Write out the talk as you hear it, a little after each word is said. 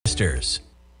investors.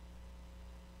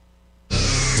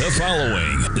 The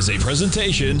following is a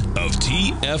presentation of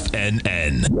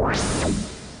TFNN.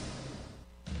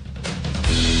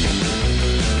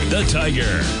 The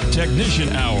Tiger Technician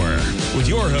Hour with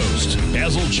your host,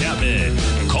 Basil Chapman.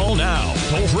 Call now,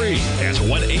 toll free at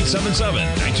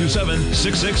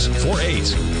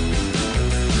 1-877-927-6648.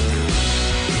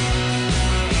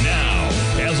 Now,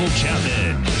 Basil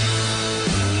Chapman.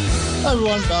 Hi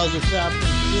everyone, Basil Chapman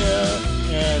here,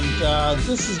 and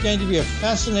this is going to be a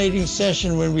fascinating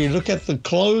session when we look at the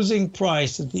closing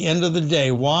price at the end of the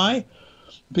day. Why?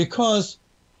 Because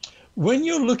when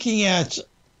you're looking at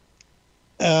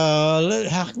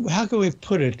how can we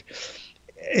put it?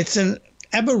 It's an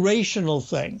aberrational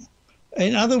thing.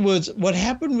 In other words, what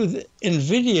happened with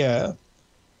NVIDIA,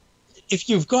 if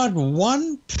you've got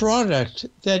one product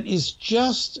that is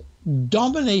just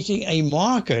dominating a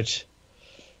market,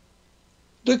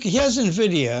 look, here's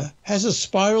NVIDIA, has a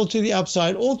spiral to the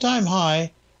upside, all-time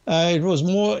high. It was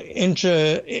more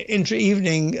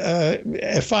intra-evening.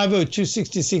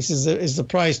 502.66 is the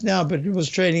price now, but it was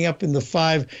trading up in the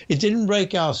 5. It didn't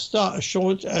break our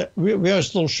short. We are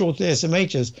still short the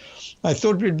SMHs. I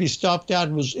thought we'd be stopped out.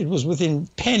 It was within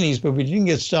pennies, but we didn't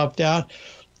get stopped out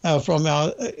from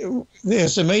the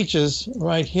SMHs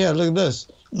right here. Look at this.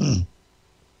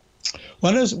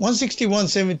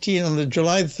 161.17 on the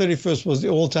July 31st was the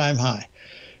all-time high.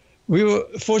 We were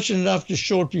fortunate enough to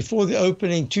short before the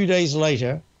opening 2 days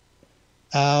later,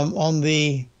 on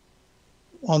the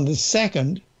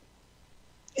 2nd,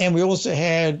 and we also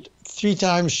had 3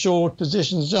 times short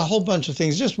positions, a whole bunch of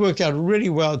things. Just worked out really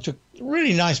well. Took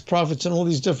really nice profits in all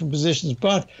these different positions,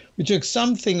 but we took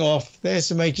something off the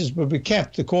SMHs, but we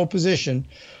kept the core position.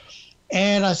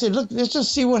 And I said, look, let's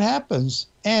just see what happens.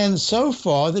 And so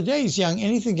far, the day is young.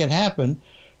 Anything can happen.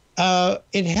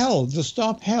 It held. The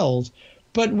stop held.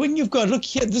 But when you've got, look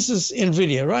here, this is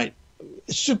NVIDIA, right?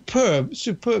 Superb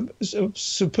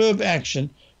action.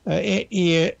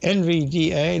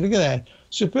 NVDA, look at that.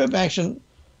 Superb action.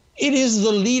 It is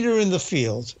the leader in the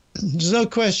field. There's no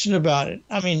question about it.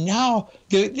 I mean, now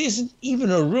there isn't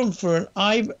even a room for an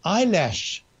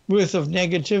eyelash worth of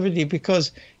negativity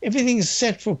because everything is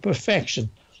set for perfection.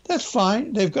 That's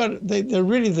fine. They're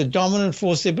really the dominant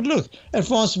force there. But look,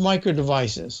 Advanced Micro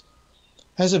Devices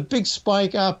has a big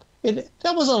spike up. That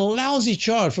was a lousy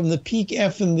chart from the peak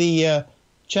F in the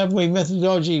Chapman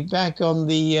methodology back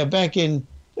in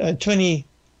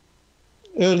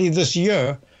early this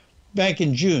year, back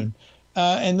in June.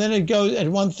 And then it goes at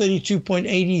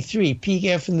 132.83, peak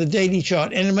F in the daily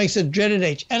chart, and it makes a dreaded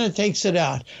H, and it takes it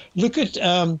out. Look at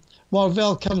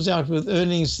Marvell comes out with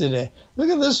earnings today. Look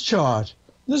at this chart.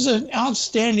 This is an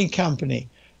outstanding company.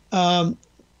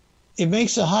 It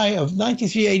makes a high of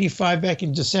 93.85 back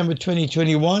in December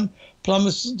 2021,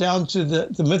 plummets down to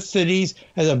the mid-30s,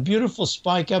 has a beautiful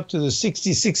spike up to the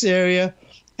 66 area,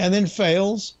 and then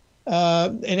fails.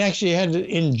 It actually had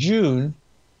in June,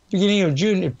 beginning of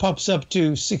June, it pops up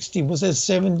to 60. Was that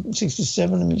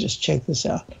 67? Let me just check this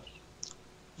out. I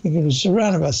think it was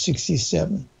around about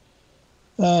 67.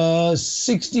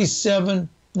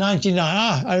 67.99.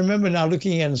 I remember now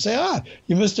looking at it and say,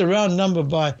 you missed a round number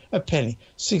by a penny.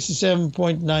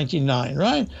 67.99,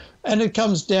 right? And it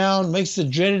comes down, makes the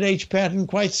dreaded H pattern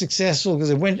quite successful because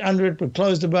it went under it but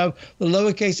closed above. The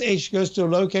lowercase h goes to a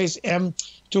lowercase m,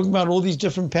 talking about all these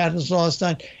different patterns last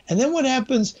night. And then what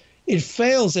happens? It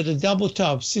fails at a double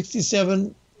top.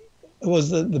 67 was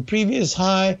the previous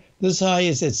high. This high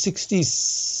is at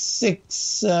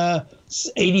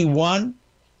 66.81.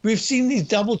 We've seen these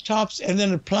double tops, and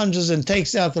then it plunges and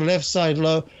takes out the left side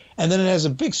low, and then it has a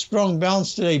big, strong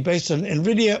bounce today based on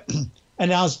NVIDIA, and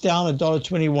now it's down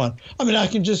 $1.21. I mean, I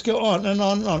can just go on and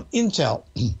on and on. Intel,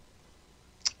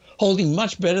 holding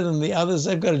much better than the others.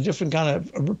 They've got a different kind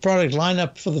of product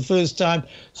lineup for the first time.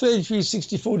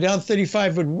 33.64, down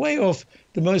 35, but way off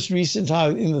the most recent high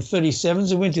in the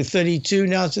 37s. It went to 32,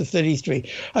 now it's at 33.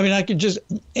 I mean, I could just,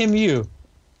 MU.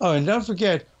 Oh, and don't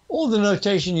forget, all the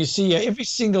notation you see here, every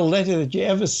single letter that you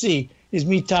ever see is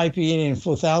me typing it in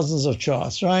for thousands of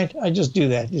charts, right? I just do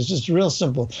that. It's just real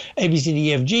simple. A, B, C,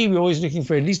 D, E, F, G. We're always looking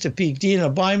for at least a peak D in a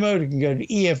buy mode. It can go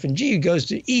to E, F, and G. It goes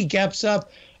to E, gaps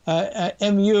up,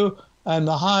 MU, and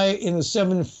the high in the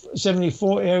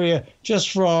 74 area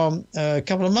just from a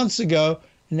couple of months ago.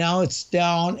 Now it's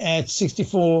down at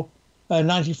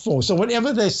 64.94. So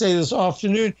whatever they say this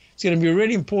afternoon, it's going to be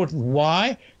really important.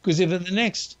 Why? Because if in the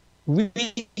next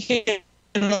weekend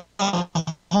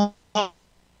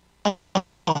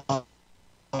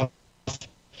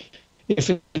if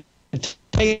it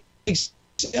takes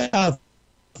out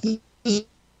this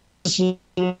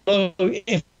low,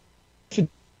 if it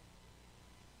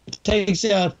takes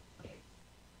out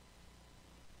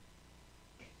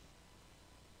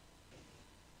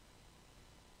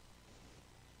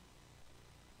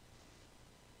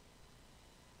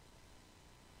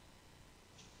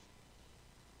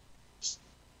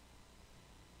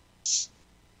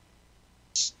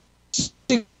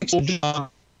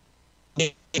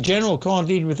the general can't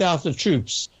lead without the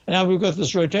troops. And now we've got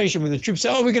this rotation with the troops say,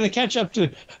 oh, we're going to catch up to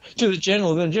the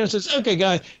general. Then the general says, okay,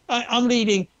 guys, I'm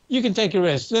leading. You can take a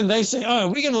rest. Then they say, oh,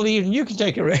 we're going to leave and you can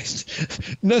take a rest.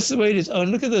 And that's the way it is. Oh,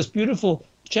 and look at this beautiful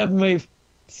Chapman wave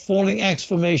falling axe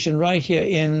formation right here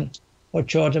in, what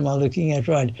chart am I looking at?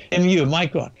 Right, MU,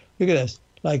 micron. Look at this,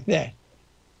 like that.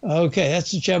 Okay,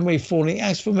 that's the Chapman wave falling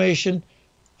axe formation.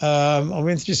 I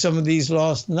went through some of these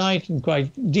last night in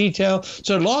quite detail.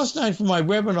 So last night for my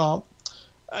webinar,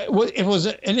 it was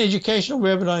an educational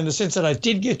webinar in the sense that I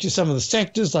did get to some of the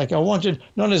sectors like I wanted,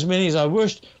 not as many as I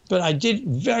wished, but I did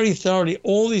very thoroughly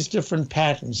all these different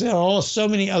patterns. There are so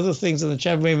many other things in the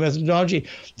Chapman wave methodology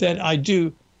that I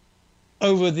do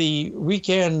over the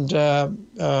weekend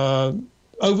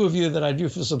overview that I do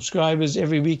for subscribers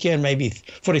every weekend, maybe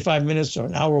 45 minutes or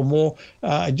an hour or more.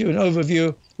 I do an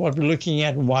overview, what we're looking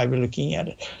at and why we're looking at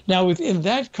it. Now, within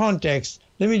that context,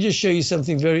 let me just show you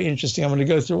something very interesting. I'm going to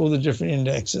go through all the different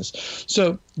indexes.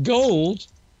 So gold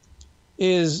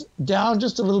is down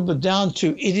just a little bit down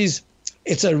to,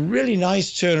 it's a really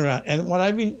nice turnaround. And what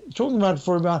I've been talking about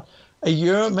for about a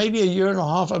year, maybe a year and a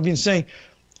half, I've been saying,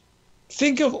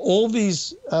 think of all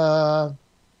these,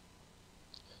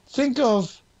 think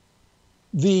of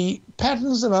the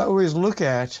patterns that I always look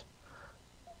at,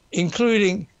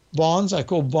 including bonds, I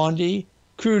call bondy,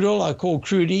 crude oil, I call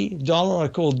crudey, dollar, I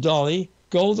call dolly,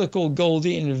 gold, I call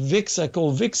goldie, and VIX, I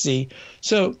call VIXy.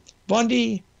 So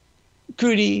bondy,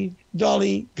 crudey,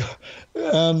 dolly,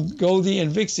 goldie,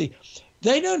 and VIXy,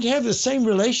 they don't have the same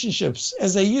relationships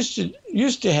as they used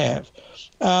to have.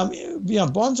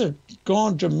 Bonds have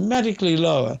gone dramatically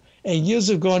lower, and yields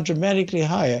have gone dramatically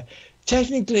higher.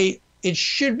 Technically, it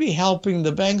should be helping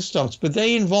the bank stocks, but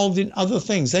they're involved in other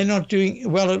things. They're not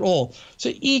doing well at all.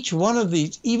 So each one of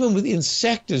these, even within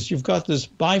sectors, you've got this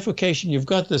bifurcation, you've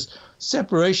got this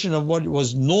separation of what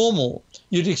was normal.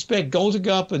 You'd expect gold to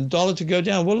go up and dollar to go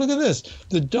down. Well, look at this.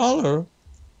 The dollar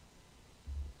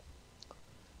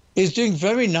is doing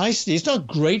very nicely. It's not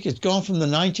great. It's gone from the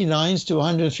 99s to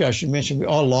 100. I should mention we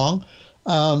are long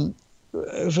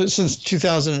since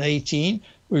 2018.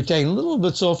 We're taking little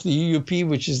bits off the UUP,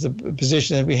 which is the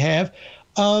position that we have.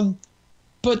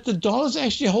 But the dollar's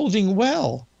actually holding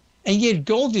well. And yet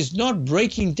gold is not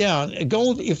breaking down.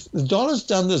 Gold, if the dollar's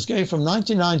done this, going from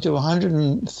 99 to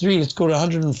 103, let's call it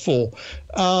 104.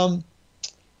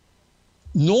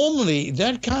 Normally,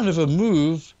 that kind of a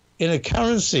move in a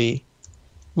currency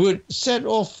would set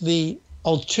off the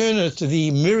alternate to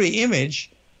the mirror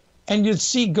image, and you'd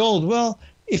see gold. Well,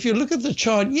 if you look at the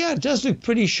chart, yeah, it does look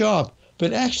pretty sharp.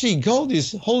 But actually, gold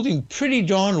is holding pretty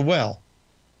darn well.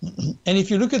 And if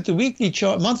you look at the weekly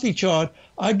chart, monthly chart,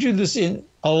 I drew this in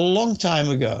a long time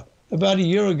ago, about a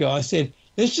year ago. I said,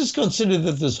 let's just consider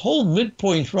that this whole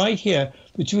midpoint right here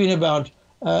between about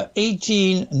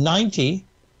 1890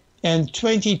 and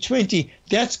 2020,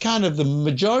 that's kind of the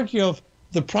majority of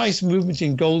the price movement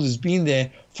in gold has been there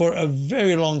for a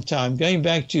very long time, going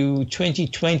back to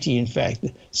 2020, in fact,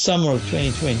 the summer of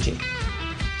 2020.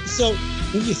 So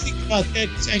when you think about that,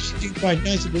 it's actually doing quite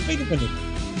nicely. But wait a minute.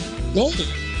 Gold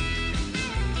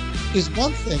is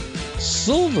one thing.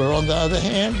 Silver, on the other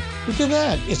hand, look at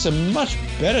that. It's a much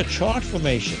better chart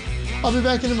formation. I'll be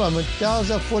back in a moment.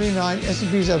 Dow's up 49,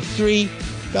 S&P's up 3.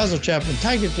 Basil Chapman,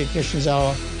 Tiger Technicians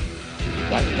Hour.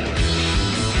 Right back.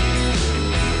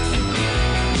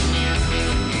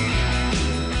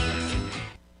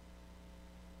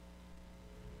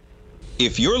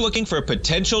 If you're looking for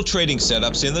potential trading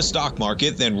setups in the stock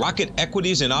market, then Rocket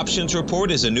Equities and Options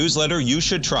Report is a newsletter you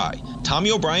should try.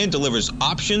 Tommy O'Brien delivers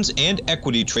options and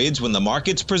equity trades when the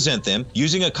markets present them,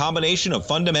 using a combination of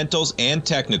fundamentals and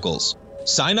technicals.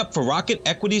 Sign up for Rocket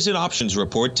Equities and Options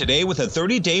Report today with a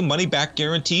 30-day money-back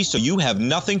guarantee, so you have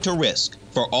nothing to risk.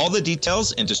 For all the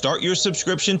details and to start your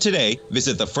subscription today,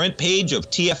 visit the front page of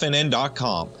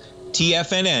TFNN.com.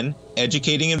 TFNN,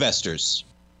 educating investors.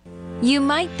 You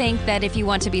might think that if you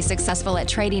want to be successful at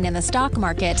trading in the stock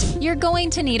market, you're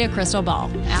going to need a crystal ball.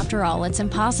 After all, it's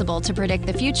impossible to predict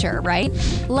the future, right?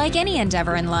 Like any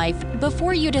endeavor in life,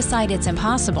 before you decide it's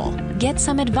impossible, get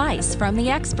some advice from the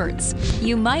experts.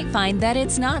 You might find that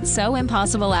it's not so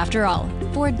impossible after all.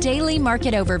 For daily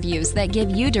market overviews that give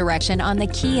you direction on the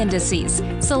key indices,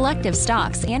 selective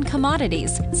stocks, and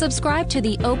commodities, subscribe to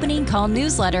the Opening Call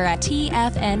newsletter at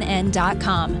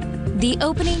TFNN.com. The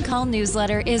Opening Call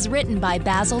newsletter is written by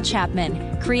Basil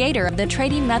Chapman, creator of the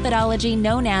trading methodology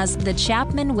known as the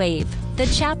Chapman Wave. The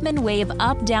Chapman Wave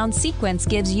up-down sequence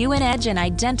gives you an edge in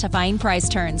identifying price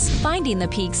turns, finding the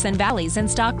peaks and valleys in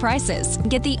stock prices.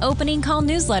 Get the Opening Call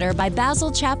newsletter by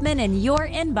Basil Chapman in your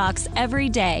inbox every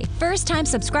day. First-time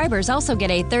subscribers also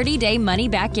get a 30-day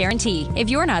money-back guarantee. If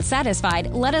you're not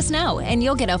satisfied, let us know, and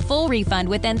you'll get a full refund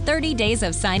within 30 days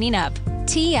of signing up.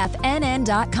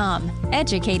 TFNN.com,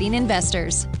 educating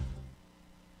investors.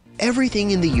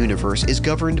 Everything in the universe is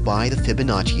governed by the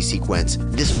Fibonacci sequence.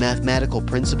 This mathematical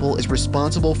principle is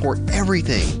responsible for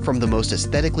everything from the most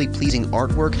aesthetically pleasing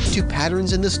artwork to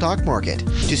patterns in the stock market.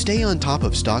 To stay on top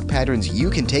of stock patterns you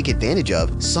can take advantage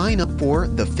of, sign up for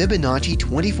the Fibonacci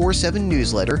 24/7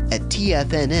 newsletter at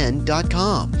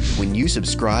TFNN.com. When you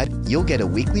subscribe, you'll get a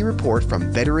weekly report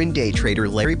from veteran day trader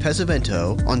Larry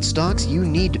Pesavento on stocks you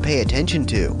need to pay attention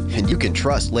to. And you can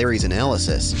trust Larry's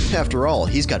analysis. After all,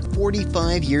 he's got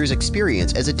 45 years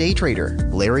experience as a day trader.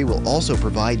 Larry will also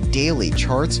provide daily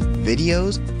charts,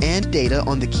 videos, and data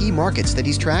on the key markets that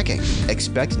he's tracking.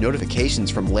 Expect notifications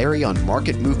from Larry on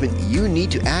market movement you need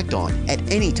to act on at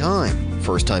any time.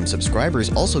 First-time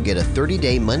subscribers also get a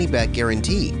 30-day money-back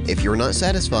guarantee. If you're not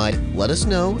satisfied, let us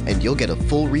know and you'll get a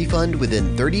full refund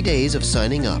within 30 days of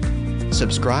signing up.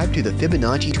 Subscribe to the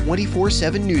Fibonacci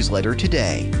 24/7 newsletter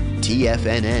today.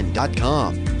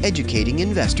 TFNN.com, educating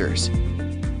investors.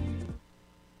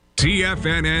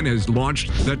 TFNN has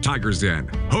launched the Tiger's Den,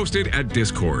 hosted at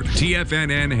Discord.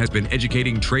 TFNN has been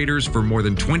educating traders for more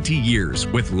than 20 years,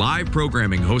 with live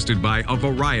programming hosted by a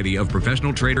variety of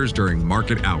professional traders during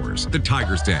market hours. The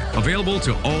Tiger's Den, available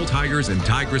to all tigers and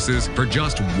tigresses for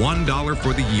just $1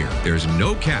 for the year. There's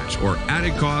no catch or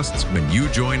added costs when you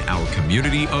join our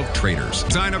community of traders.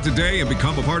 Sign up today and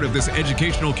become a part of this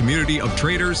educational community of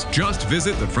traders. Just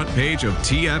visit the front page of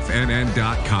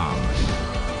TFNN.com.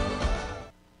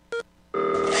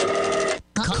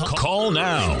 Call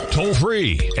now, toll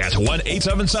free at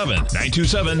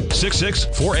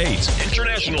 1-877-927-6648.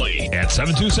 Internationally at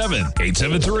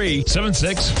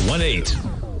 727-873-7618.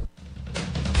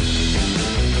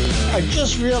 I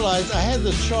just realized I had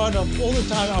the chart up all the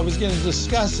time. I was going to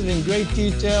discuss it in great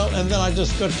detail, and then I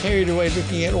just got carried away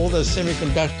looking at all those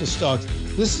semiconductor stocks.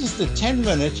 This is the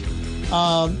 10-minute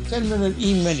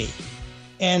E-mini.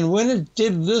 And when it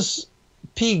did this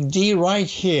peak D right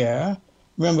here,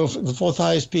 remember, the fourth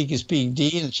highest peak is peak D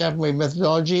in the Chapman Wave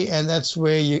methodology, and that's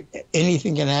where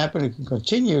anything can happen. It can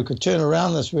continue. It could turn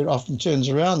around. That's where it often turns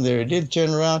around. There it did turn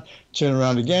around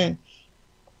again.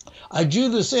 I drew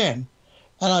this in,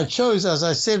 and I chose, as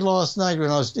I said last night when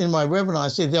I was in my webinar, I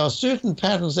said there are certain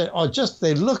patterns that are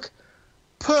they look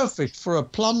perfect for a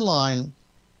plumb line,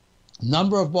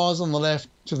 number of bars on the left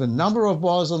to the number of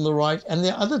bars on the right, and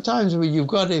there are other times where you've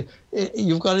got to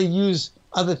use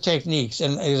other techniques,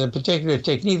 and there's a particular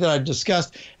technique that I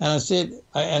discussed, and I said,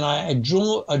 I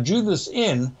drew this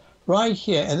in right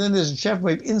here, and then there's a Chapman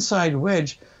Wave inside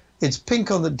wedge. It's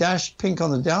pink on the dash, pink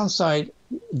on the downside,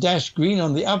 dash green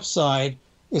on the upside.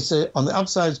 On the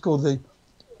upside, it's called the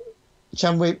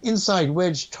Chapman Wave inside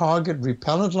wedge target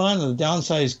repellent line, and the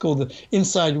downside is called the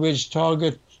inside wedge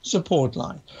target support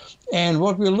line. And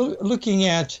what we're looking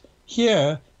at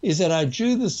here is that I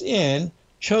drew this in,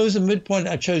 chose a midpoint.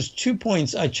 I chose 2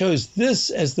 points. I chose this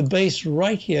as the base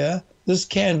right here, this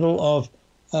candle of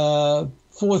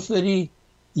 4:30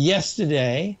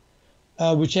 yesterday,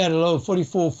 which had a low of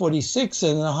 44.46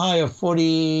 and a high of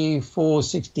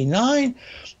 44.69.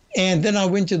 And then I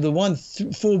went to the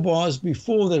 4 bars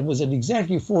before that was at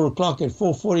exactly 4 o'clock at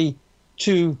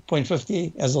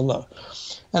 442.50 as a low.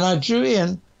 And I drew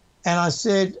in, and I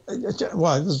said,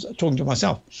 well, this is talking to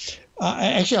myself.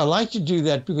 I like to do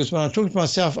that because when I talk to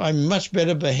myself, I'm much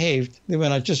better behaved than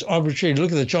when I just arbitrarily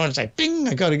look at the chart and say, bing,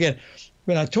 I got it again.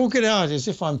 When I talk it out as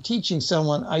if I'm teaching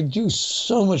someone, I do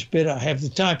so much better. I have the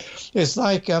time. It's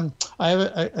like I have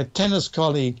a tennis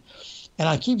colleague, and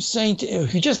I keep saying to him,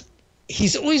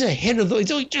 he's always ahead of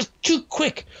he's always just too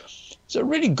quick. He's a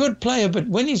really good player, but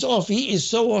when he's off, he is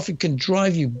so off, it can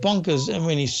drive you bonkers. And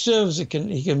when he serves, he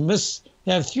can miss.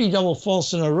 You have 3 double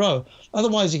faults in a row.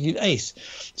 Otherwise, you could ace.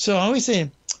 So I always say,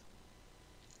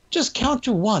 just count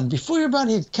to 1. Before you're about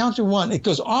to count to 1, it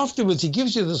goes afterwards. He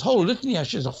gives you this whole litany.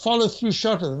 Actually, a follow-through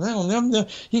shot of them.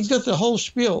 He's got the whole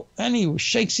spiel, and he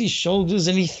shakes his shoulders,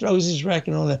 and he throws his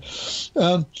racket on that.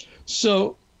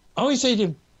 So I always say to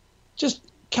him, just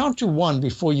count to 1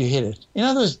 before you hit it. In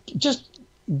other words, just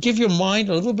give your mind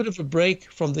a little bit of a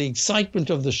break from the excitement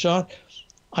of the shot.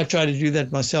 I try to do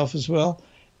that myself as well.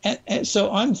 And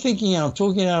so I'm thinking, I'm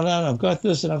talking out loud, I've got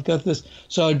this and I've got this.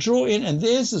 So I draw in, and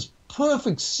there's this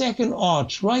perfect second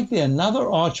arch right there, another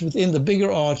arch within the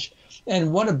bigger arch.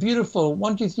 And what a beautiful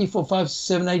 1, 2, 3, 4, 5, 6,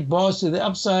 7, 8 bars to the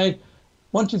upside,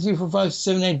 1, 2, 3, 4, 5, 6,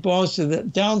 7, 8 bars to the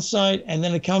downside, and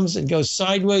then it comes and goes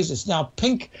sideways. It's now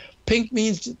pink. Pink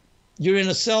means you're in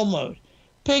a sell mode.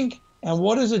 Pink. And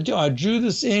what does it do? I drew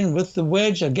this in with the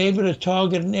wedge. I gave it a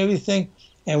target and everything.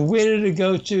 And where did it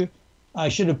go to? I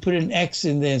should have put an X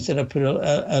in there instead of put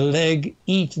a leg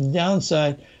E to the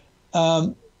downside.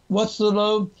 What's the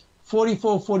low?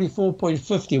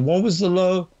 44.50. What was the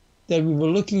low that we were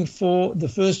looking for? The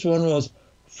first one was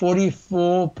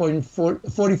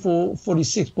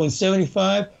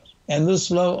 46.75, and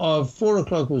this low of 4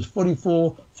 o'clock was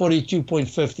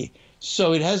 42.50.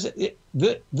 So it has.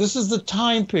 This is the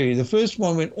time period. The first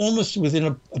one went almost within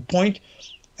a point,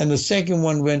 and the second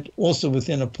one went also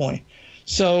within a point.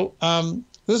 So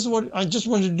this is what I just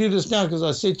wanted to do this now, because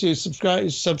I said to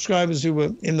subscribers who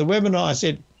were in the webinar, I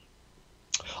said,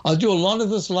 I'll do a lot of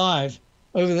this live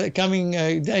over the coming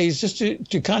days just to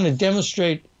kind of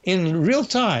demonstrate in real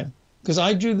time, because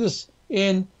I drew this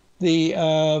in the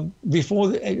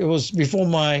it was before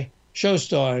my show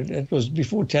started. It was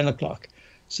before 10 o'clock.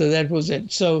 So that was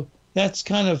it. So that's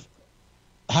kind of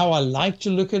how I like to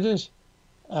look at it.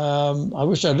 I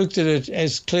wish I looked at it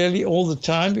as clearly all the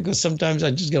time, because sometimes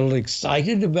I just get a little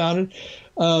excited about it.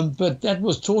 But that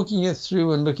was talking it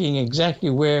through and looking exactly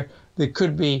where there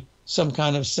could be some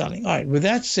kind of selling. All right. With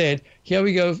that said, here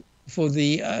we go for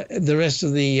the rest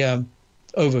of the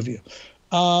overview.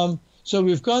 So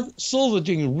we've got silver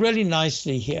doing really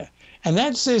nicely here, and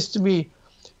that says to me,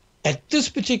 at this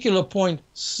particular point,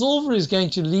 silver is going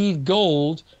to lead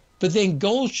gold, but then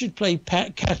gold should play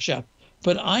catch up.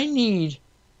 But I need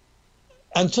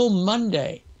until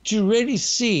Monday to really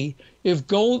see if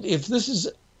this is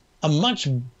a much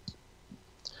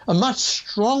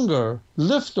stronger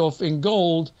liftoff in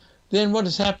gold than what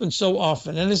has happened so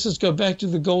often. And let's just go back to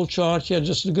the gold chart here.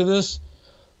 Just look at this.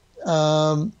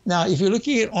 Now, if you're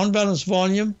looking at on-balance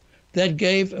volume, that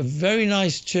gave a very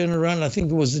nice turnaround. I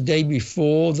think it was the day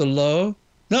before the low.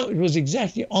 No, it was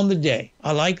exactly on the day.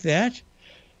 I like that.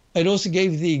 It also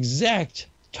gave the exact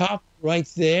top right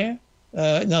there.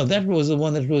 No, that was the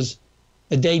one that was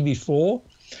a day before.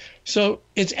 So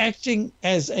it's acting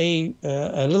as a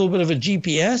little bit of a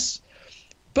GPS,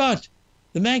 but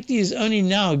the MACD is only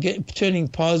now turning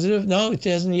positive. No, it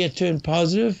hasn't yet turned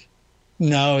positive.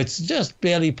 No, it's just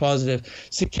barely positive.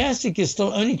 Stochastic is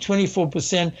still only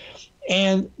 24%,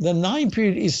 and the 9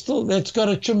 period is still, that's got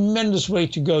a tremendous way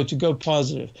to go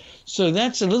positive. So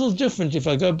that's a little different. If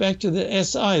I go back to the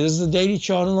SI, this is the daily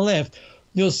chart on the left,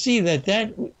 you'll see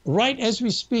that right as we're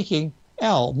speaking,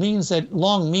 L means that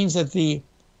long means that the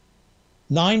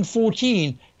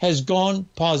 914 has gone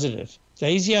positive.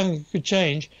 Days young could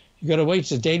change. You've got to wait.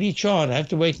 It's a daily chart. I have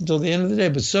to wait until the end of the day.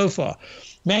 But so far,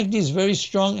 MACD is very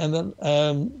strong, and the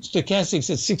stochastics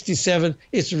at 67.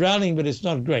 It's rallying, but it's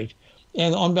not great.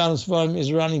 And the on-balance volume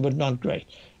is rallying, but not great.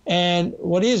 And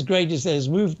what is great is that it's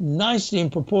moved nicely in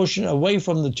proportion away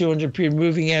from the 200-period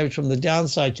moving average from the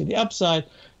downside to the upside.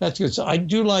 That's good. So I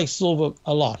do like silver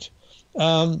a lot.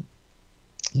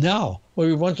 Now, what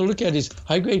we want to look at is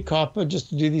high-grade copper, just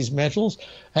to do these metals.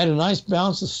 Had a nice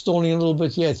bounce. It's stalling a little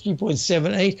bit here at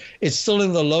 3.78. It's still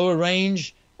in the lower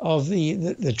range of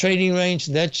the trading range.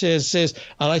 That share says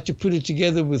I like to put it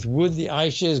together with wood, the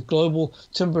iShares Global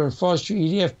Timber and Forestry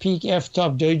ETF peak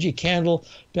F-top doji candle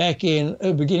back in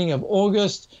beginning of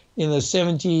August in the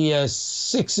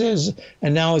 76s,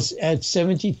 and now it's at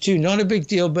 72. Not a big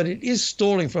deal, but it is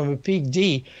stalling from a peak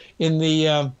D in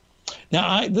the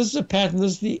now, this is a pattern.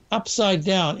 This is the upside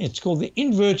down. It's called the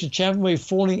inverted Chapman wave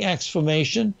falling axe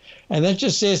formation. And that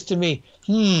just says to me,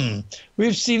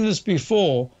 we've seen this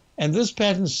before. And this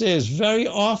pattern says very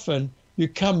often you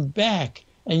come back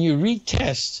and you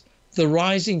retest the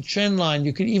rising trend line.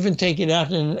 You can even take it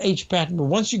out in an H pattern. But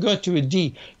once you got to a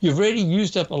D, you've already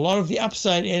used up a lot of the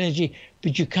upside energy,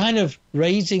 but you're kind of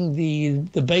raising the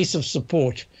base of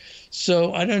support.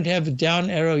 So I don't have a down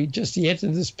arrow just yet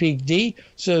in this peak D.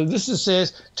 So this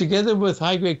says, together with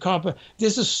high-grade copper,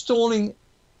 there's a stalling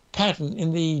pattern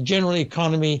in the general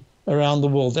economy around the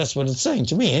world. That's what it's saying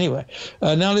to me anyway.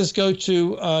 Now let's go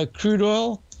to crude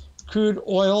oil. Crude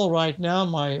oil right now,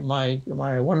 my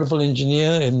wonderful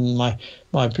engineer and my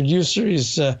producer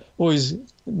is always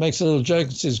makes a little joke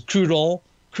and says crude oil.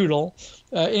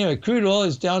 Anyway, crude oil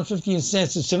is down 15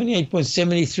 cents at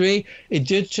 78.73. It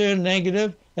did turn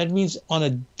negative. That means on a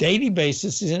daily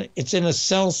basis, it's in a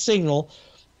sell signal,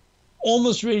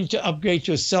 almost ready to upgrade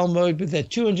to a sell mode, but that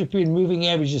 200-period moving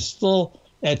average is still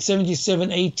at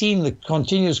 77.18. The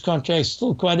continuous contract is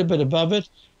still quite a bit above it.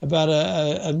 about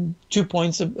 2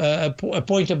 points, a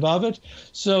point above it.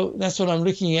 So that's what I'm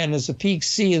looking at as a peak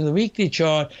C in the weekly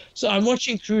chart. So I'm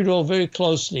watching crude oil very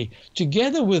closely.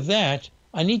 Together with that,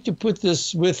 I need to put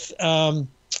this with the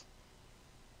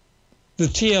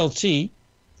TLT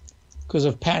because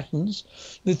of patterns.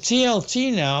 The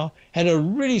TLT now had a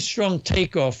really strong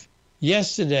takeoff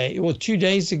yesterday or 2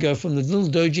 days ago from the little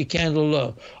doji candle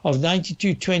low of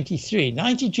 92.23.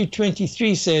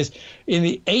 92.23 says in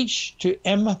the H to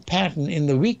M pattern in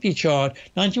the weekly chart,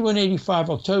 91.85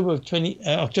 October,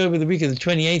 the week of the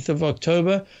 28th of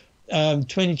October,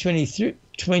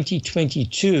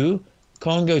 2022.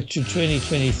 Can't go to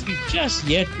 2023 just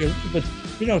yet, but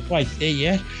we're not quite there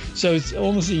yet. So it's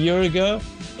almost a year ago.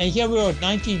 And here we are at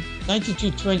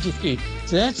 92.23.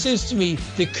 So that says to me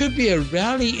there could be a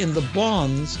rally in the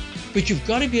bonds, but you've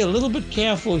got to be a little bit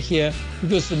careful here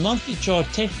because the monthly chart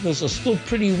technicals are still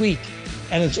pretty weak.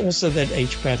 And it's also that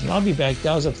H pattern. I'll be back.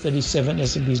 Dow's up 37,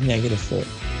 S&P's -4.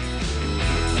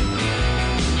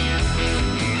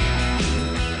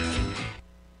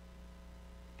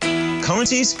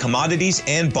 Currencies, commodities,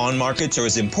 and bond markets are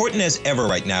as important as ever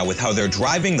right now with how they're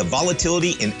driving the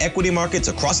volatility in equity markets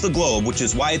across the globe, which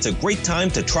is why it's a great time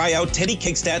to try out Teddy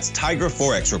Kickstad's Tiger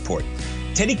Forex Report.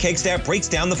 Teddy Kickstad breaks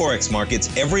down the Forex markets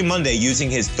every Monday using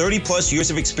his 30-plus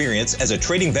years of experience as a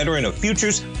trading veteran of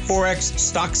futures, Forex,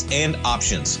 stocks, and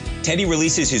options. Teddy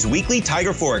releases his weekly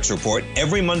Tiger Forex Report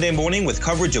every Monday morning with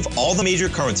coverage of all the major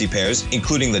currency pairs,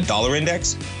 including the dollar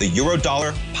index, the euro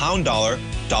dollar, pound dollar,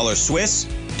 dollar Swiss,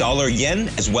 dollar yen,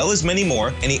 as well as many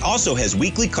more, and he also has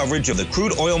weekly coverage of the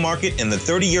crude oil market and the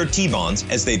 30-year T-bonds,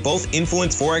 as they both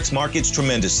influence Forex markets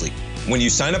tremendously. When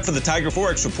you sign up for the Tiger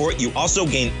Forex Report, you also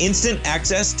gain instant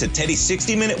access to Teddy's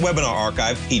 60-minute webinar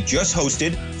archive he just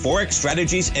hosted, Forex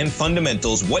Strategies and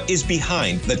Fundamentals, What is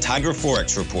Behind the Tiger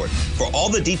Forex Report. For all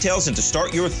the details and to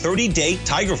start your 30-day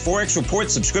Tiger Forex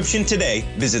Report subscription today,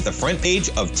 visit the front page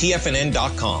of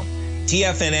TFNN.com.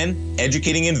 TFNN,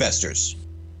 educating investors.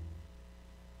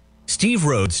 Steve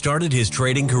Rhodes started his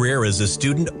trading career as a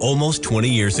student almost 20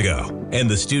 years ago, and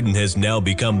the student has now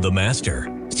become the master.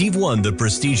 Steve won the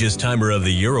prestigious Timer of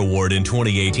the Year award in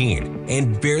 2018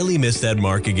 and barely missed that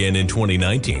mark again in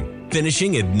 2019,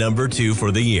 finishing at number 2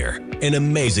 for the year. An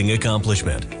amazing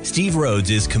accomplishment. Steve Rhodes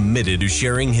is committed to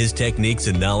sharing his techniques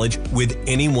and knowledge with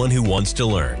anyone who wants to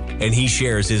learn, and he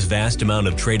shares his vast amount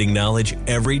of trading knowledge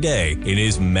every day in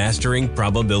his Mastering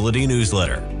Probability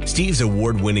newsletter. Steve's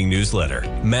award-winning newsletter,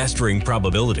 Mastering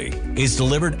Probability, is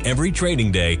delivered every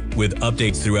trading day with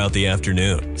updates throughout the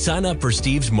afternoon. Sign up for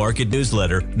Steve's market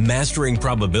newsletter, Mastering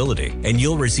Probability, and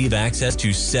you'll receive access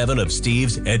to 7 of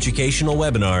Steve's educational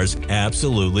webinars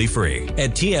absolutely free.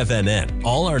 At TFNN,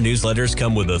 all our newsletters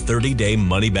come with a 30-day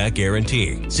money-back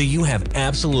guarantee, so you have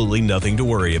absolutely nothing to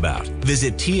worry about.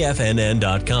 Visit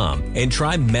TFNN.com and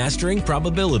try Mastering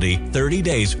Probability 30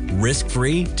 days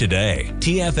risk-free today.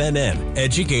 TFNN,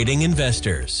 educating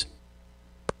investors.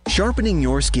 Sharpening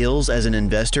your skills as an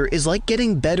investor is like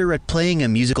getting better at playing a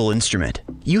musical instrument.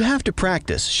 You have to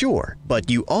practice, sure, but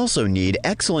you also need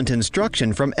excellent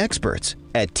instruction from experts.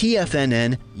 At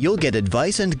TFNN, you'll get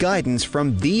advice and guidance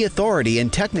from the authority in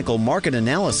technical market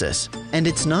analysis. And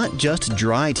it's not just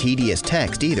dry, tedious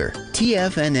text either.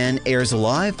 TFNN airs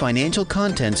live financial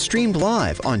content streamed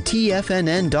live on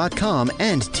TFNN.com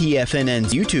and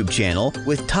TFNN's YouTube channel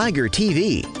with Tiger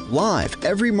TV, live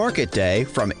every market day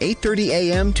from 8:30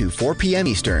 a.m. to 4 p.m.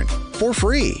 Eastern, for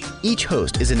free. Each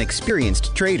host is an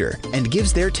experienced trader and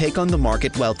gives their take on the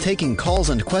market while taking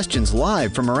calls and questions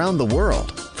live from around the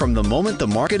world. From the moment the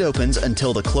market opens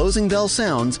until the closing bell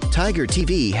sounds, Tiger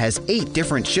TV has 8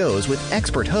 different shows with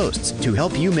expert hosts to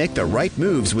help you make the right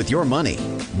moves with your money.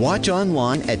 Watch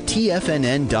online at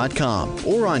TFNN.com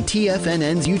or on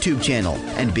TFNN's YouTube channel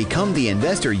and become the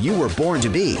investor you were born to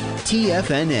be.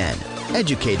 TFNN,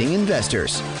 educating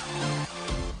investors.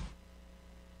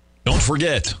 Don't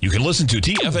forget, you can listen to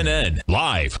TFNN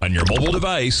live on your mobile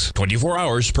device 24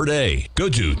 hours per day. Go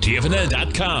to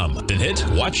TFNN.com, then hit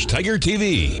Watch Tiger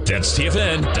TV. That's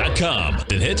TFNN.com,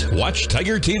 then hit Watch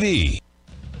Tiger TV.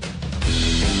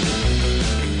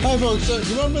 Hi folks, so do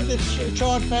you remember the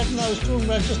chart pattern I was talking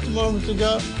about just a moment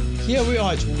ago? Here we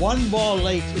are, it's 1 bar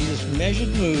late in this measured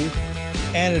move,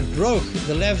 and it broke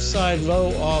the left side low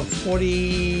of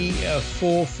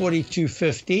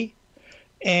 42.50.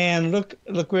 And look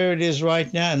where it is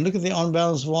right now, and look at the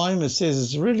on-balance volume. It says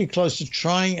it's really close to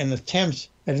trying an attempt,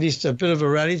 at least a bit of a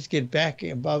rally to get back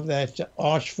above that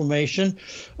arch formation.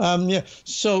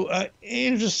 So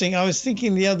interesting. I was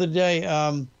thinking the other day,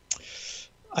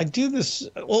 I do this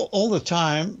all the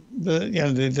time,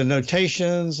 the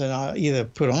notations, and I either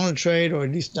put on a trade, or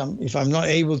at least if I'm not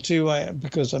able to,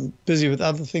 because I'm busy with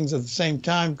other things at the same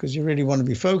time, because you really want to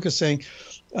be focusing,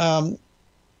 I'm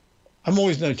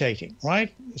always notating,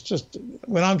 right? It's just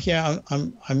when I'm here,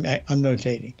 I'm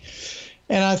notating.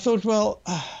 And I thought, well,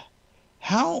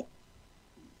 how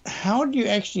do you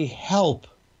actually help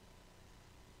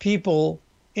people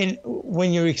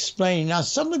when you're explaining? Now,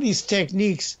 some of these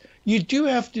techniques, you do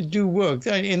have to do work.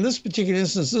 In this particular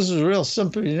instance, this is real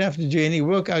simple. You didn't have to do any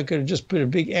work. I could have just put a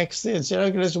big X there and said,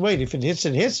 okay, let's wait. If it hits,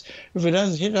 it hits. If it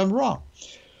doesn't hit, I'm wrong.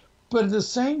 But at the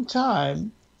same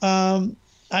time,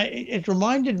 it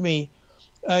reminded me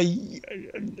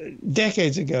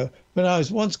decades ago when I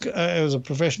was I was a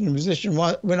professional musician,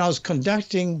 when I was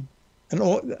conducting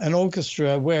an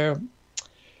orchestra where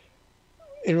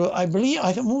I'm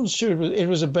not sure it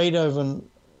was a Beethoven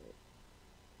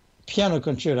piano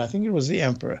concerto. I think it was the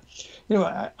Emperor.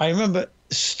 I remember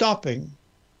stopping.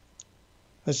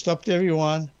 I stopped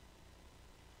everyone,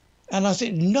 and I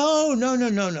said, no.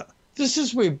 This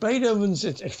is where Beethoven's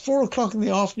at 4 o'clock in the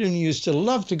afternoon. He used to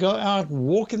love to go out and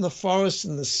walk in the forest,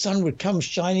 and the sun would come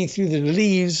shining through the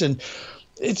leaves, and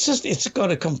it's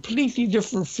got a completely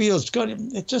different feel.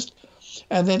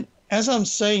 And then as I'm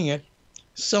saying it,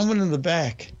 someone in the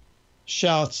back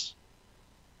shouts,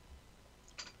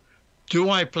 do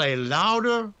I play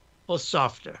louder or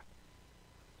softer?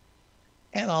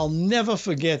 And I'll never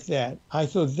forget that. I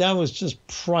thought that was just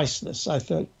priceless. I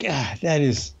thought, God, that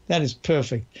is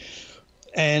perfect.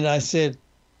 And I said,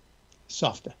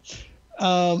 softer.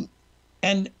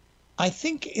 And I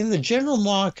think in the general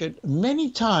market,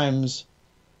 many times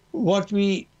what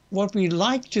we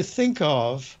like to think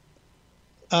of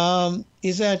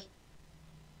is that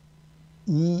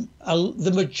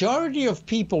the majority of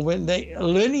people, when they are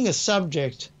learning a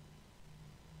subject,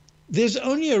 there's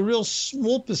only a real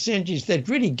small percentage that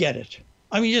really get it.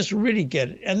 I mean, just really get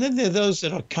it. And then there are those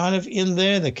that are kind of in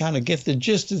there, they kind of get the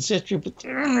gist, etc., but they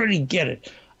don't really get it.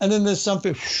 And then there's some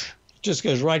people, just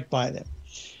goes right by them.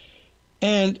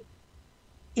 And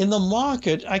in the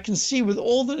market, I can see with I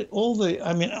get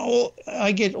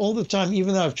all the time,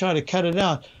 even though I've tried to cut it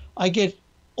out, I get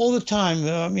all the time,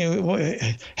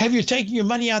 have you taken your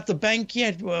money out the bank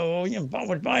yet? Well,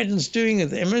 what Biden's doing,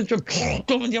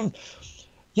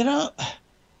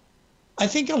 I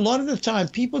think a lot of the time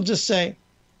people just say,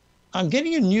 I'm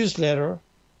getting a newsletter.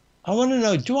 I want to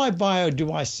know, do I buy or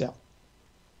do I sell?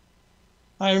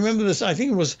 I remember this, I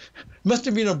think must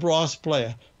have been a brass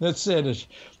player that said it.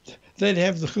 They'd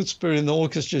have the chutzpah in the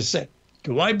orchestra say,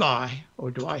 do I buy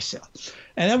or do I sell?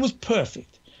 And that was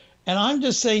perfect. And I'm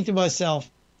just saying to myself,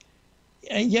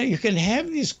 yeah, you can have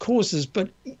these courses, but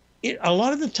a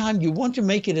lot of the time you want to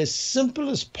make it as simple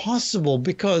as possible,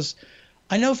 because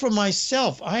I know for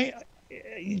myself,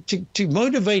 to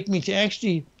motivate me to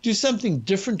actually do something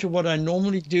different to what I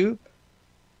normally do.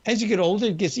 As you get older,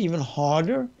 it gets even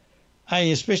harder.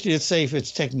 Especially, let's say, if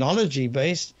it's technology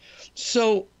based.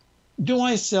 So, do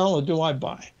I sell or do I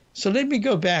buy? So let me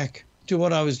go back to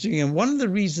what I was doing. And one of the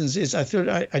reasons is I thought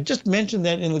I just mentioned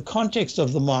that in the context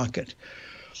of the market.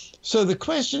 So the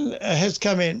question has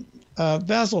come in,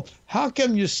 Basil, how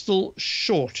come you're still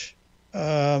short?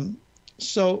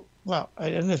 Well, I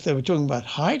don't know if they were talking about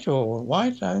height or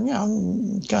weight.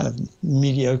 I'm kind of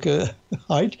mediocre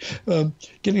height,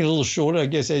 getting a little shorter, I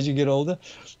guess, as you get older.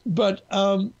 But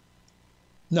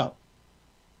no.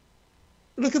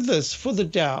 Look at this for the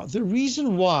Dow. The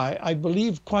reason why I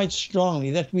believe quite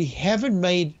strongly that we haven't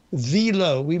made the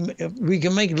low, we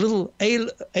can make little a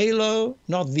low,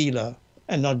 not the low,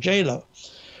 and not J low.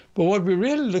 But what we're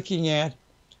really looking at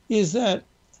is that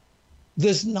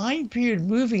this 9-period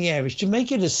moving average, to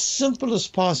make it as simple as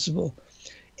possible,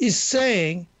 is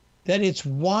saying that it's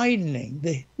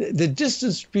widening. The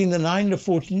distance between the 9 to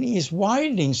 14 is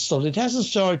widening still. It hasn't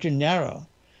started to narrow.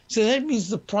 So that means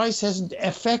the price hasn't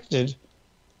affected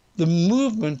the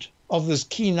movement of this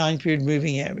key 9-period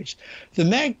moving average. The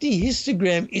MACD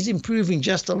histogram is improving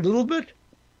just a little bit,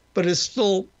 but it's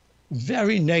still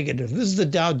very negative. This is the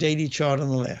Dow daily chart on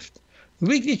the left. The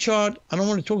weekly chart, I don't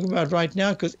want to talk about right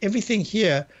now because everything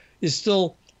here is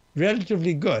still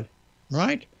relatively good,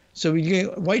 right? So we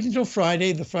wait until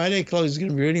Friday. The Friday close is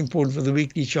going to be really important for the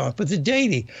weekly chart. But the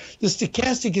daily, the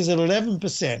stochastic is at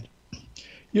 11%.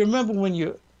 You remember when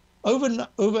you're over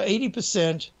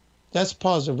 80%, that's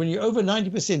positive. When you're over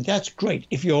 90%, that's great.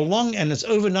 If you're long and it's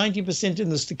over 90% in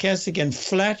the stochastic and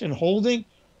flat and holding,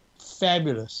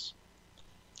 fabulous.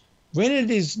 When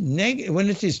it is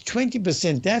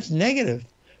 20%, that's negative.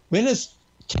 When it's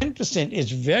 10%,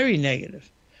 it's very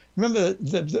negative. Remember,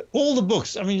 all the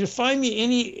books. I mean, you find me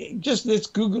any, just let's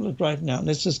Google it right now.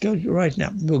 Let's just go right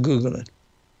now. We'll Google it.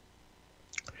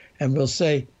 And we'll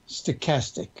say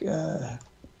stochastic.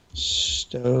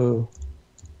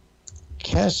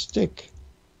 Stochastic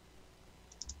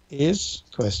is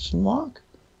question mark.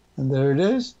 And there it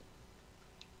is.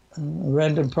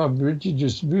 Random probability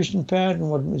distribution pattern.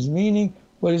 What is meaning?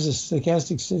 What is a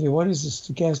stochastic study? What is a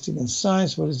stochastic in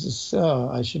science? What is this? Oh,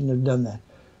 I shouldn't have done that.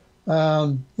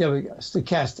 There we go.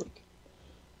 Stochastic.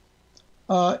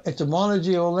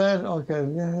 Etymology, all that. Okay.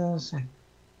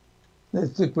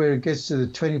 Let's look where it gets to the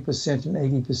 20% and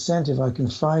 80%, if I can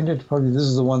find it. Probably this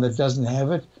is the one that doesn't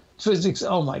have it. Physics,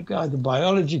 oh my God, the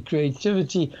biology,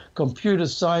 creativity, computer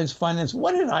science, finance.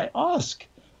 What did I ask?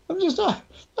 I just want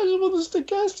the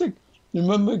stochastic.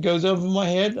 Remember, it goes over my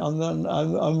head.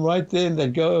 I'm right there, and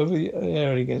that go over.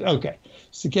 There it goes. Okay.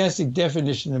 Stochastic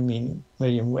definition of meaning,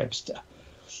 Merriam-Webster.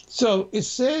 So it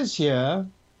says here,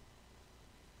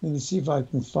 let me see if I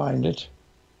can find it.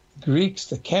 Greek,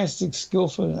 stochastic,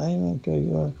 skillful. I'm not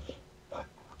going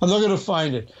to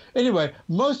find it. Anyway,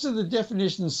 most of the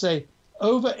definitions say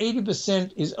over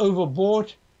 80% is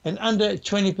overbought and under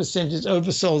 20% is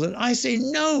oversold. And I say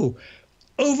no.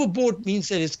 Overbought means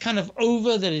that it's kind of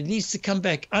over, that it needs to come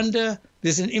back under.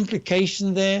 There's an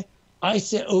implication there. I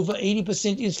say over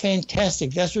 80% is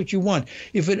fantastic. That's what you want.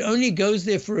 If it only goes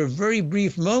there for a very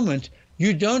brief moment,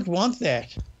 you don't want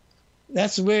that.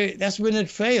 That's when it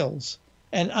fails.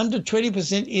 And under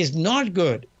 20% is not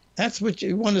good. That's what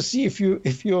you want to see if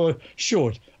you're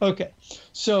short. Okay.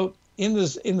 So in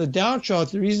the Dow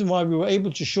chart, the reason why we were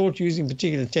able to short using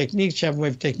particular techniques, Chapman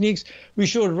wave techniques, we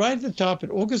shorted right at the top at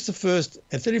August the 1st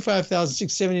at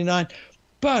 35,679.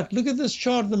 But look at this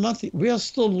chart of the monthly. We are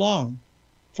still long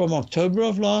from October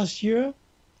of last year,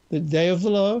 the day of the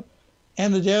low,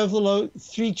 and the day of the low,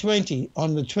 320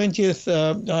 on the 20th,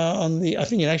 I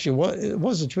think it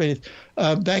was the 20th,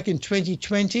 back in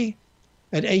 2020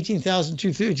 at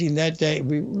 18,213 that day,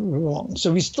 we were wrong.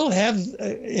 So we still have,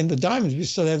 in the diamonds, we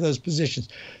still have those positions.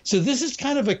 So this is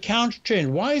kind of a counter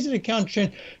trend. Why is it a counter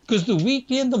trend? Because the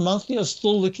weekly and the monthly are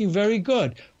still looking very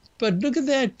good. But look at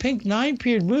that pink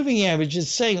 9-period moving average. It's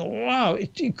saying, wow,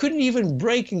 it couldn't even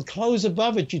break and close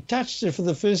above it. You touched it for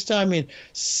the first time in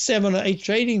 7 or 8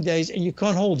 trading days, and you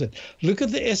can't hold it. Look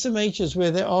at the SMHs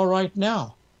where they are right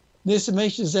now. The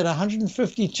SMH is at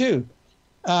 152.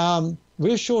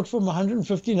 We're short from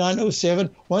 159.07.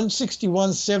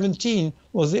 161.17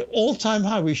 was the all-time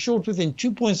high. We're short within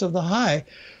 2 points of the high.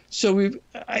 So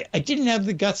I didn't have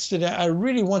the guts today. I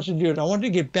really wanted to do it. I wanted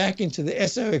to get back into the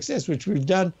SOXS, which we've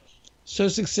done so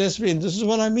successfully. And this is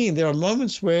what I mean. There are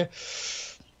moments where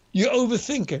you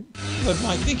overthink it. But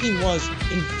my thinking was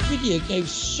NVIDIA gave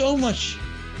so much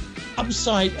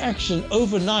upside action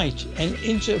overnight and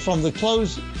from the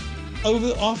close,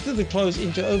 after the close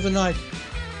into overnight.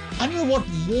 I don't know what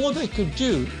more they could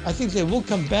do. I think they will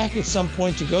come back at some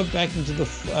point to go back into the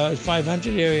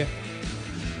 500 area.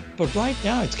 But right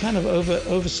now, it's kind of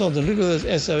oversold. And look at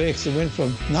those SOX. It went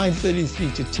from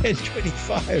 933 to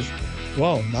 1025.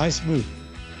 Wow, nice move.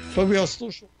 But we are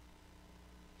still short.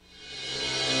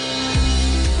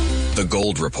 The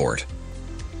Gold Report.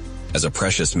 As a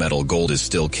precious metal, gold is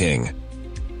still king.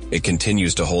 It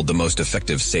continues to hold the most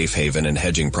effective safe haven and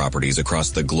hedging properties across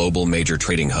the global major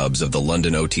trading hubs of the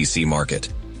London OTC market,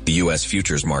 the U.S.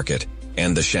 futures market,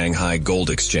 and the Shanghai Gold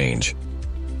Exchange.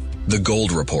 The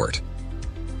Gold Report.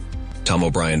 Tom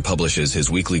O'Brien publishes his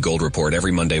weekly gold report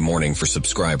every Monday morning for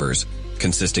subscribers,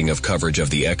 consisting of coverage of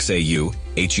the XAU,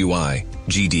 HUI,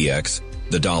 GDX,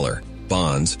 the dollar,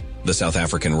 bonds, the South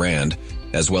African rand,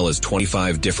 as well as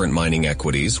 25 different mining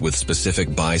equities with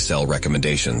specific buy-sell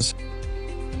recommendations.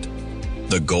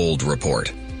 The Gold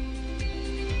Report.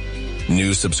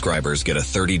 New subscribers get a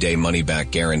 30-day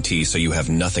money-back guarantee, so you have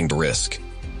nothing to risk.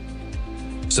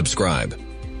 Subscribe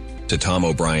to Tom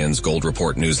O'Brien's Gold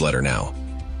Report newsletter now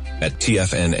at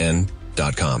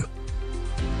TFNN.com.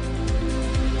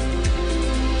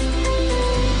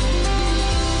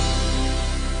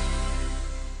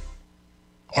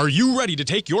 Are you ready to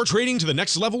take your trading to the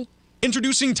next level?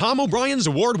 Introducing Tom O'Brien's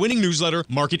award-winning newsletter,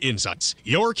 Market Insights,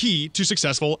 your key to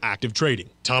successful active trading.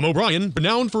 Tom O'Brien,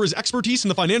 renowned for his expertise in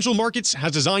the financial markets,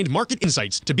 has designed Market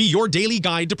Insights to be your daily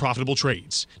guide to profitable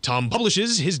trades. Tom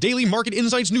publishes his daily Market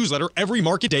Insights newsletter every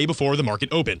market day before the market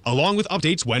open, along with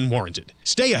updates when warranted.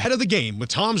 Stay ahead of the game with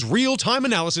Tom's real-time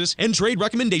analysis and trade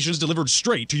recommendations delivered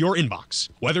straight to your inbox.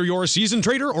 Whether you're a seasoned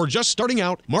trader or just starting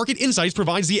out, Market Insights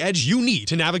provides the edge you need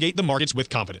to navigate the markets with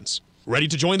confidence. Ready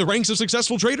to join the ranks of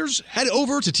successful traders? Head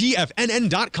over to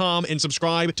TFNN.com and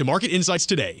subscribe to Market Insights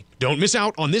today. Don't miss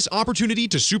out on this opportunity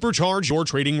to supercharge your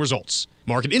trading results.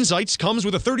 Market Insights comes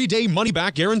with a 30-day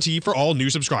money-back guarantee for all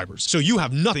new subscribers, so you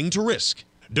have nothing to risk.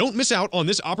 Don't miss out on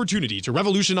this opportunity to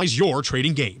revolutionize your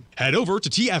trading game. Head over to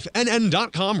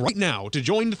TFNN.com right now to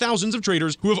join the thousands of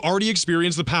traders who have already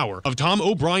experienced the power of Tom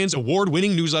O'Brien's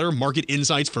award-winning newsletter, Market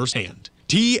Insights, firsthand.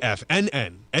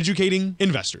 TFNN, educating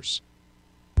investors.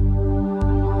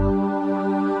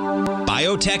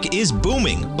 Biotech is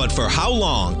booming, but for how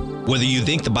long? Whether you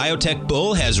think the biotech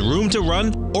bull has room to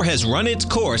run or has run its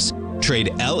course,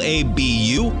 trade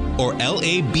LABU or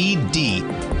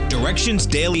LABD. Direction's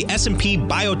daily S&P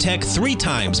Biotech 3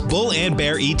 times bull and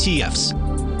bear ETFs.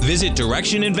 Visit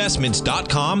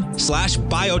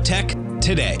directioninvestments.com/biotech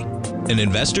today. An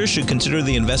investor should consider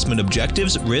the investment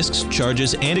objectives, risks,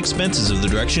 charges, and expenses of the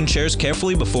Direction shares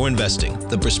carefully before investing.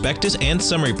 The prospectus and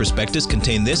summary prospectus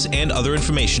contain this and other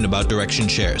information about Direction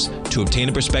shares. To obtain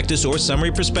a prospectus or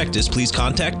summary prospectus, please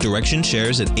contact Direction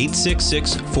shares at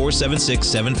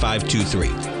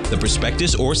 866-476-7523. The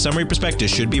prospectus or summary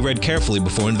prospectus should be read carefully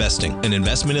before investing. An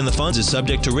investment in the funds is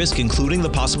subject to risk, including the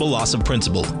possible loss of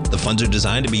principal. The funds are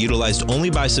designed to be utilized only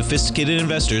by sophisticated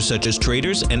investors such as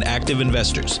traders and active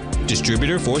investors.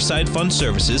 Distributor Foreside Fund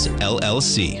Services,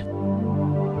 LLC.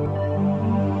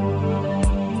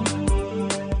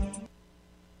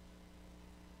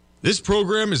 This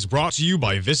program is brought to you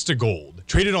by Vista Gold,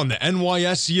 traded on the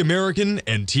NYSE American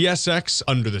and TSX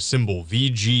under the symbol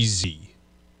VGZ.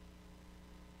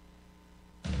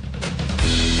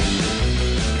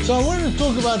 So I wanted to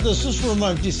talk about this just for a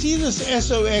moment. You see this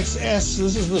SOXS?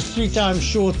 This is the 3 times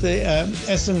short, the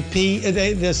S&P,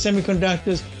 the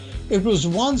semiconductors. It was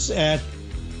once at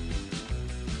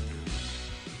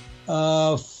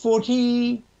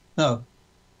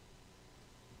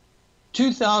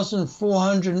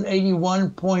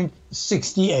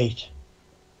 2,481.68.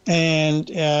 And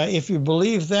if you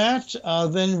believe that,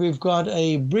 then we've got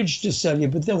a bridge to sell you.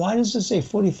 But then why does it say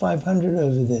 4,500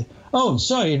 over there? Oh,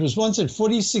 sorry, it was once at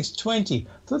 4620. I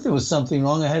thought there was something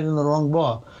wrong. I had it in the wrong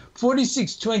bar.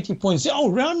 4620.6. Oh,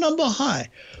 round number high.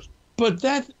 But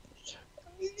that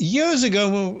years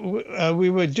ago, we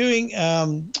were doing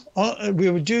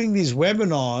these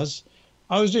webinars.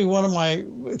 I was doing one of my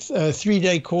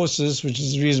 3-day courses, which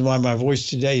is the reason why my voice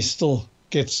today still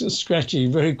gets scratchy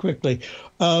very quickly.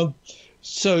 So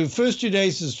first 2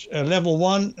 days is level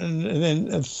 1, and then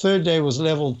the third day was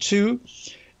level 2.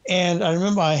 And I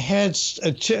remember I had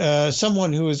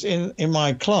someone who was in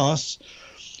my class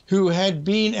who had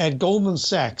been at Goldman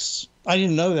Sachs. I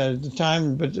didn't know that at the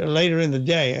time, but later in the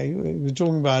day, we were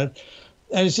talking about it.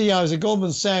 And you see, I was at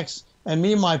Goldman Sachs, and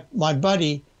me and my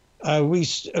buddy, we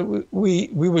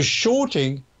were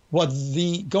shorting what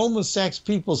the Goldman Sachs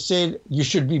people said you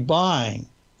should be buying.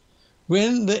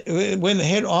 When the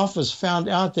head office found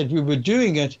out that we were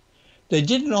doing it, they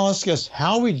didn't ask us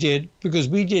how we did, because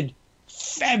we did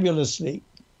fabulously,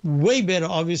 way better,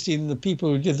 obviously, than the people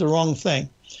who did the wrong thing.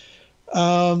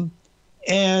 And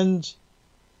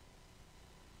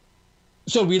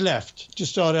so we left to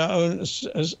start our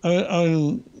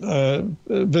own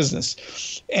business.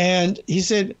 And he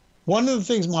said, one of the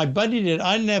things my buddy did,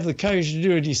 I didn't have the courage to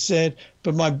do it, he said,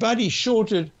 but my buddy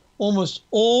shorted almost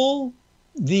all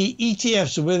the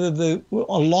ETFs, whether they were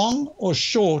long or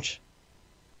short.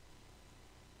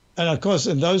 And of course,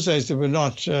 in those days, there were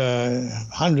not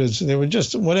hundreds, there were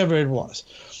just whatever it was.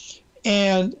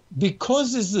 And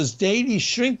because there's this daily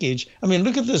shrinkage, I mean,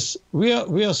 look at this. We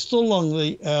are still long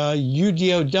the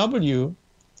UDOW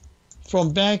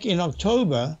from back in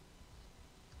October.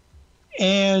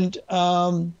 And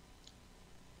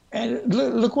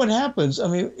look what happens. I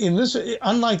mean, in this,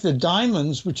 unlike the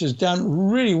diamonds, which has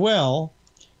done really well,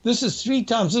 this is 3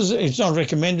 times. It's not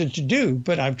recommended to do,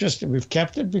 but we've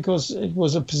kept it because it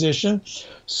was a position.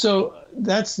 So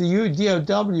that's the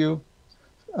UDOW.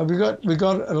 We got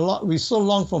a lot. We still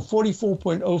long from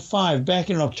 44.05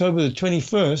 back in October the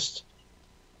 21st.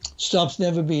 Stops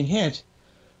never been hit.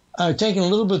 Taking a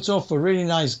little bit off for really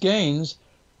nice gains,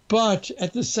 but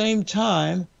at the same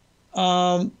time,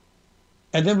 and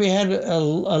then we had a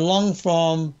long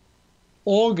from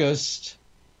August,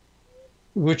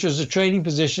 which was a trading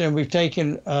position, and we've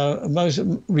taken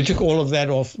we took all of that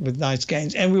off with nice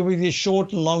gains, and we were this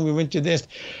short and long. We went to this,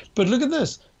 but look at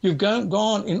this. You've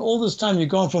gone in all this time. You've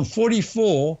gone from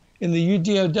 44 in the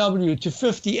UDOW to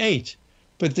 58,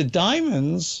 but the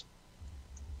diamonds,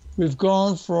 we've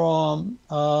gone from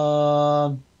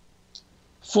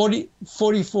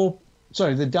 44.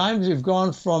 Sorry, the diamonds we've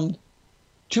gone from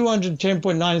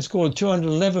 210.9 scored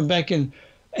 211 back in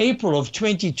April of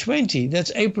 2020.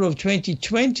 That's April of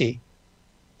 2020.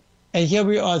 And here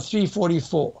we are,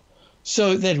 344.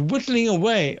 So that whittling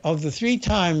away of the 3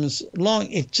 times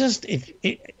long,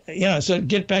 so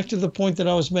get back to the point that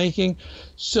I was making.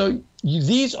 So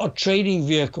these are trading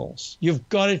vehicles. You've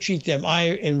got to treat them.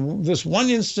 In this one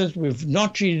instance, we've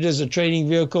not treated it as a trading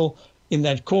vehicle in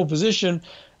that core position,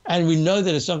 and we know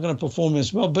that it's not going to perform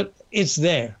as well, but it's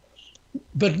there.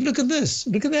 But look at this.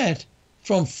 Look at that.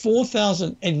 From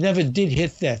 4,000, it never did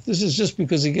hit that. This is just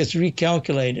because it gets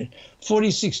recalculated.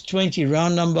 46.20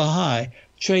 round number high,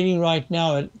 trading right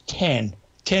now at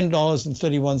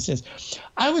 $10.31.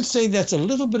 I would say that's a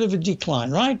little bit of a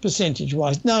decline, right,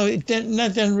 percentage-wise. No, that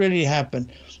didn't really happen.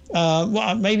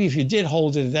 Well, maybe if you did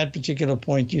hold it at that particular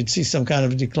point, you'd see some kind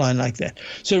of a decline like that.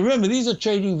 So remember, these are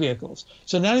trading vehicles.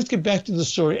 So now let's get back to the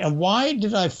story. And why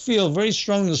did I feel very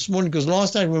strong this morning? Because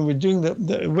last night when we were doing the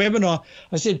webinar,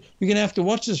 I said, we're going to have to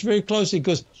watch this very closely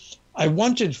because I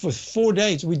wanted for 4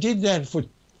 days. We did that for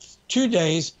 2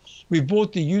 days. We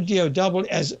bought the UDO double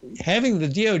as having the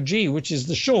DOG, which is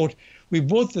the short. We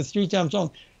bought the 3 times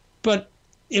long, but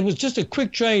it was just a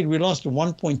quick trade. We lost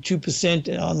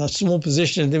 1.2% on a small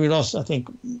position, and then we lost, I think,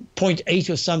 0.8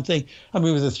 or something. I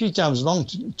mean, with the 3 times long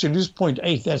to lose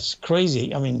 0.8, that's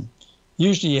crazy. I mean,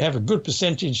 usually you have a good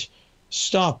percentage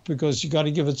stop because you got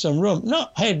to give it some room. No,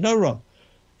 I had no room.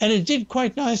 And it did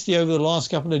quite nicely over the last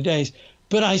couple of days.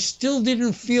 But I still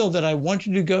didn't feel that I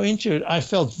wanted to go into it. I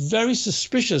felt very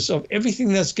suspicious of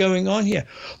everything that's going on here.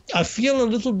 I feel a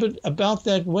little bit about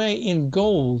that way in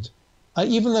gold,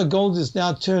 even though gold is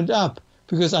now turned up,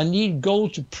 because I need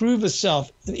gold to prove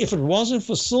itself. If it wasn't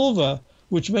for silver,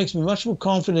 which makes me much more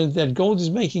confident that gold is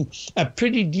making a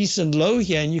pretty decent low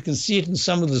here, and you can see it in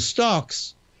some of the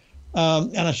stocks.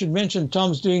 And I should mention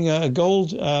Tom's doing a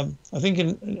gold, I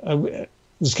think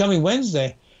this coming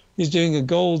Wednesday. He's doing a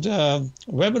gold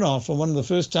webinar for one of the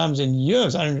first times in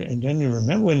years. I don't even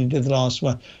remember when he did the last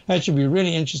one. That should be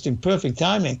really interesting, perfect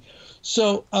timing.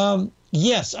 So,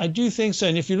 yes, I do think so.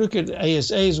 And if you look at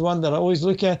ASA is one that I always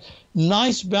look at,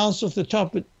 nice bounce off the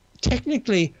top, but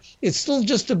technically it's still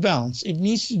just a bounce. It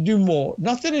needs to do more.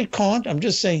 Not that it can't. I'm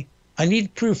just saying I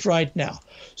need proof right now.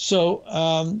 So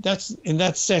that's in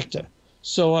that sector.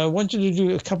 So I wanted to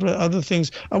do a couple of other things.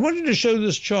 I wanted to show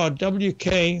this chart,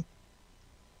 WK.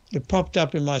 It popped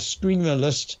up in my screener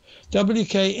list,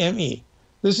 WKME.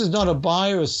 This is not a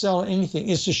buy or a sell or anything.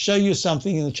 It's to show you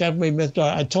something in the Chapman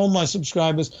methodology. I told my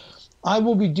subscribers I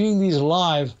will be doing these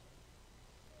live.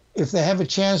 If they have a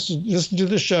chance to listen to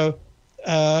the show,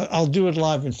 I'll do it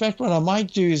live. In fact, what I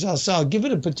might do is I'll give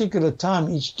it a particular time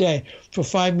each day for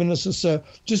 5 minutes or so,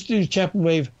 just do Chapman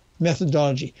Wave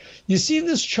methodology. You see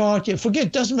this chart here.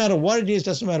 Forget, doesn't matter what it is,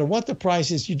 doesn't matter what the price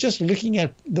is. You're just looking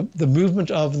at the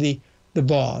movement of the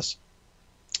bars.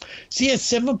 See at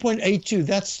 7.82,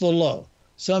 that's the low.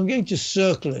 So I'm going to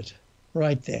circle it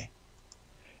right there.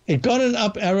 It got an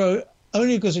up arrow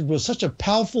only because it was such a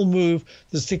powerful move.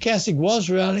 The stochastic was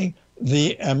rallying,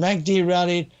 the MACD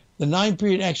rallied, the 9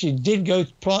 period actually did go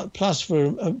plus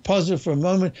for positive for a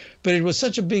moment, but it was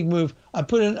such a big move. I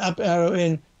put an up arrow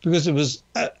in because it was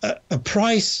a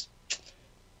price,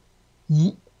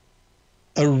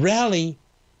 a rally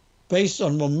based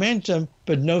on momentum,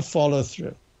 but no follow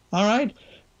through. All right.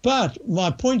 But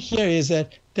my point here is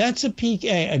that that's a peak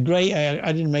A, a gray A.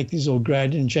 I didn't make these all gray. I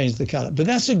didn't change the color, but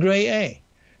that's a gray A.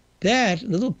 That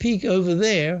little peak over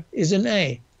there is an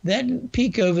A. That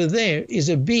peak over there is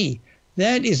a B.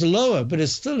 That is lower, but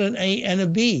it's still an A and a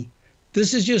B.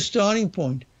 This is your starting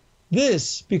point.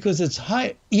 This, because it's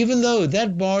high, even though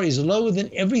that bar is lower than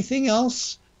everything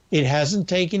else, it hasn't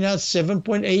taken out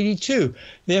 7.82.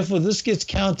 Therefore, this gets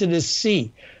counted as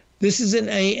C. This is an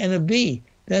A and a B.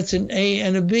 That's an A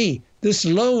and a B. This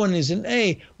low one is an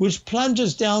A, which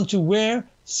plunges down to where?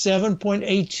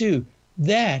 7.82.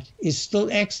 That is still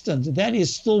extant. That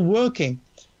is still working.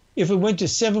 If it went to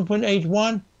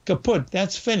 7.81, kaput,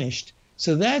 that's finished.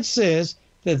 So that says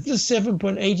that this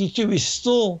 7.82 is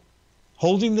still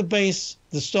holding the base,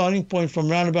 the starting point from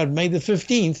around about May the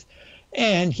 15th.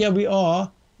 And here we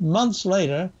are, months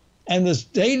later, and this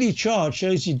daily chart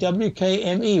shows you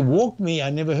WKME, Walk Me, I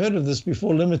never heard of this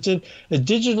before, Limited, a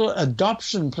digital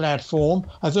adoption platform.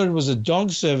 I thought it was a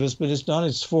dog service, but it's not.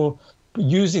 It's for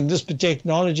using this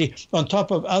technology on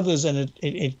top of others, and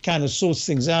it kind of sorts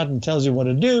things out and tells you what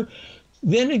to do.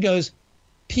 Then it goes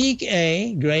peak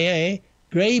A, gray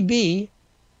B,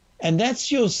 and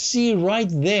that's your C right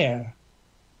there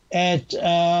at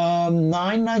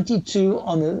 9.92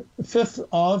 on the 5th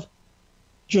of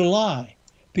July.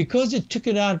 Because it took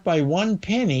it out by 1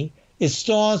 penny, it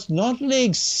starts not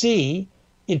leg C,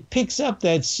 it picks up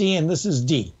that C, and this is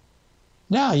D.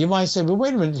 Now, you might say, well,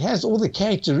 wait a minute, it has all the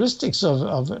characteristics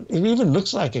of it. It even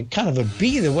looks like a kind of a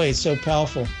B the way it's so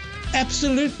powerful.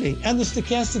 Absolutely. And the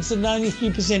stochastics are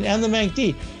 93% and the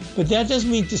MACD. But that doesn't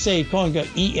mean to say it can't go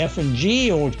E, F, and G,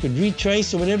 or it could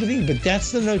retrace or whatever. But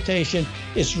that's the notation.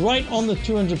 It's right on the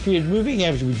 200-period moving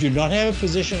average. We do not have a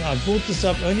position. I brought this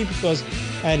up only because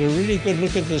I had a really good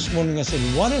look at this morning. I said,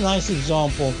 what a nice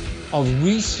example of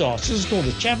restarts. This is called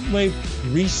the Chapman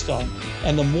wave restart.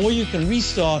 And the more you can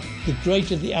restart, the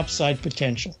greater the upside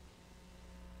potential.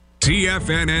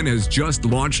 TFNN has just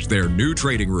launched their new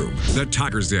trading room, the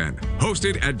Tiger's Den.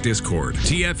 Hosted at Discord,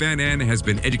 TFNN has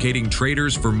been educating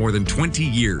traders for more than 20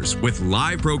 years with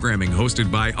live programming hosted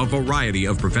by a variety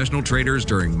of professional traders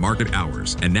during market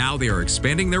hours. And now they are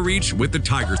expanding their reach with the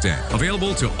Tiger's Den,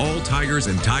 available to all tigers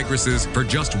and tigresses for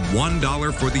just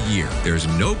 $1 for the year. There's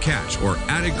no catch or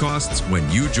added costs when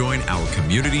you join our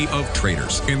community of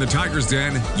traders. In the Tiger's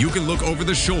Den, you can look over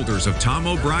the shoulders of Tom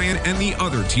O'Brien and the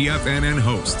other TFNN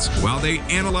hosts while they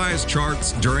analyze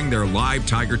charts during their live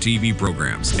Tiger TV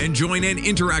programs, and join an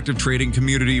interactive trading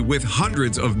community with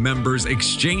hundreds of members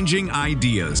exchanging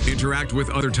ideas. Interact with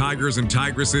other tigers and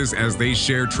tigresses as they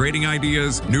share trading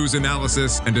ideas, news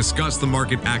analysis, and discuss the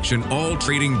market action all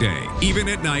trading day, even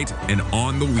at night and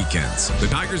on the weekends. The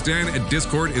Tiger's Den at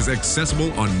Discord is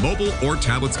accessible on mobile or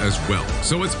tablets as well,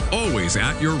 so it's always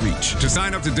at your reach. To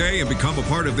sign up today and become a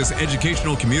part of this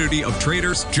educational community of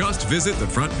traders, just visit the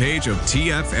front page of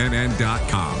TFNN.com.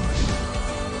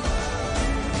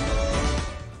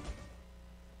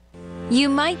 You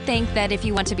might think that if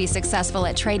you want to be successful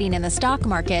at trading in the stock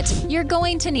market, you're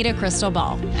going to need a crystal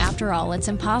ball. After all, it's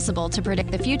impossible to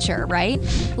predict the future, right?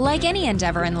 Like any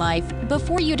endeavor in life,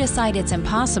 before you decide it's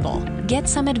impossible, get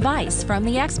some advice from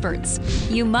the experts.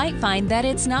 You might find that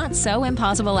it's not so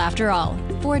impossible after all.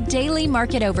 For daily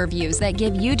market overviews that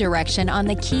give you direction on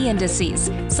the key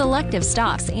indices, selective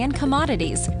stocks, and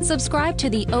commodities, subscribe to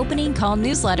the Opening Call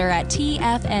newsletter at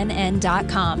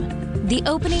TFNN.com. The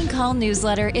Opening Call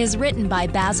newsletter is written by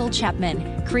Basil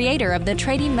Chapman, creator of the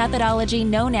trading methodology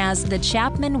known as the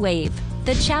Chapman Wave.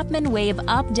 The Chapman Wave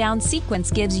up-down sequence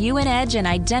gives you an edge in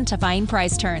identifying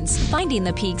price turns, finding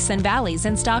the peaks and valleys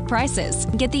in stock prices.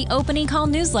 Get the Opening Call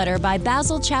newsletter by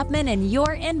Basil Chapman in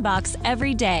your inbox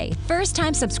every day.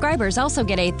 First-time subscribers also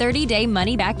get a 30-day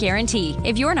money-back guarantee.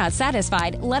 If you're not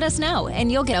satisfied, let us know,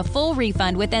 and you'll get a full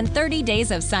refund within 30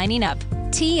 days of signing up.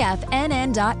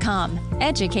 TFNN.com,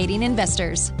 educating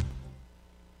investors.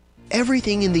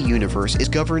 Everything in the universe is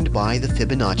governed by the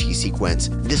Fibonacci sequence.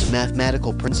 This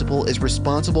mathematical principle is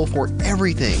responsible for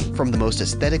everything from the most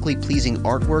aesthetically pleasing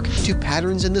artwork to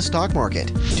patterns in the stock market.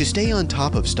 To stay on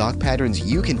top of stock patterns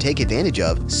you can take advantage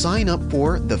of, sign up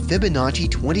for the Fibonacci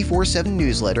 24/7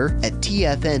 newsletter at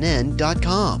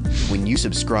TFNN.com. When you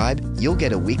subscribe, you'll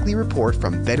get a weekly report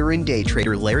from veteran day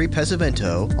trader Larry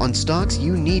Pesavento on stocks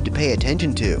you need to pay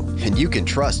attention to. And you can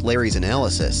trust Larry's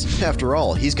analysis. After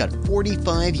all, he's got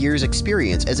 45 years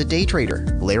experience as a day trader.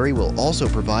 Larry will also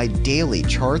provide daily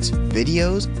charts,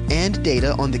 videos, and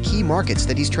data on the key markets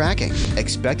that he's tracking.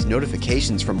 Expect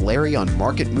notifications from Larry on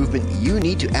market movement you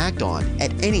need to act on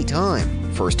at any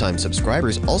time. First-time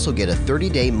subscribers also get a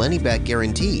 30-day money-back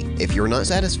guarantee. If you're not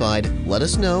satisfied, let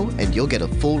us know and you'll get a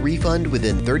full refund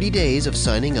within 30 days of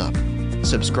signing up.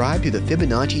 Subscribe to the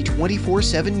Fibonacci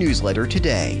 24/7 newsletter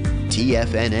today.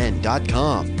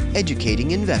 TFNN.com,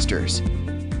 educating investors.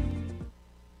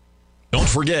 Don't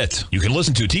forget, you can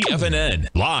listen to TFNN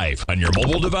live on your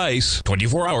mobile device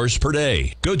 24 hours per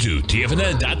day. Go to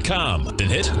TFNN.com, then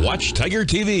hit Watch Tiger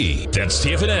TV. That's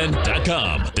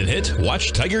TFNN.com, then hit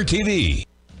Watch Tiger TV.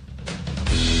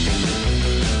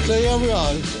 So here we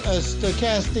are, a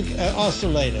stochastic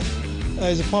oscillator.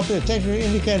 Is a popular technical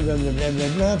indicator, blah, blah, blah,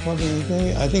 blah,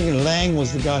 blah. I think Lang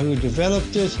was the guy who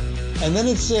developed it. And then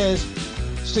it says,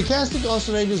 stochastic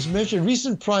oscillators measure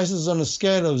recent prices on a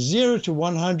scale of 0 to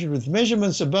 100 with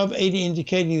measurements above 80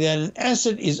 indicating that an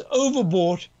asset is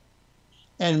overbought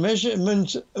and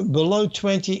measurements below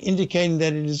 20 indicating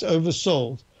that it is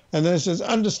oversold. And then it says,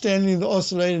 understanding the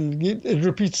oscillator, and it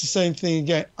repeats the same thing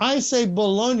again. I say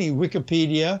baloney,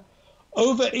 Wikipedia.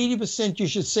 Over 80% you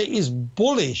should say is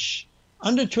bullish.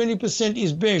 Under 20%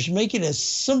 is bearish. Make it as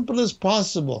simple as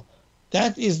possible.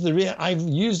 That is the real. I've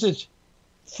used it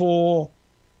for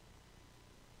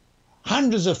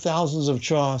hundreds of thousands of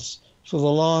charts for the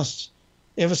last,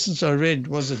 ever since I read,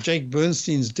 was it Jake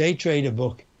Bernstein's Day Trader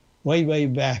book, way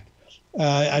back.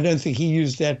 I don't think he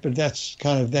used that, but that's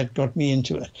kind of, that got me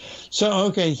into it. So,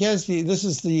 okay, this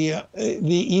is the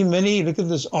E-mini. Look at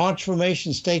this arch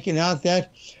formation taken out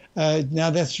that. Now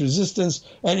that's resistance.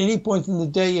 At any point in the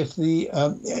day, if the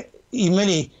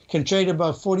E-mini can trade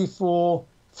above 44,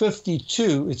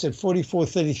 44.52. It's at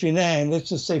 44.33 now, and let's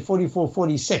just say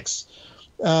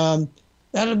 44.46.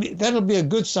 That'll be a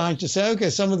good sign to say, okay,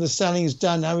 some of the selling is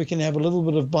done. Now we can have a little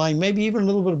bit of buying, maybe even a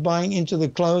little bit of buying into the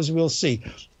close. We'll see.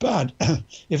 But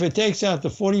if it takes out the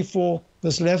 44,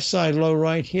 this left side low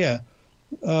right here,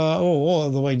 all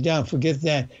the way down, forget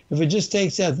that. If it just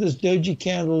takes out this doji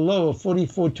candle low of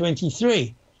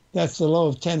 44.23, that's the low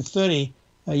of 10.30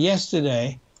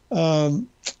 yesterday,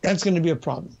 that's going to be a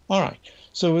problem. All right.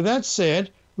 So with that said,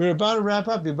 we're about to wrap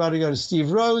up. We're about to go to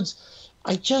Steve Rhodes.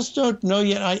 I just don't know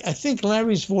yet. I think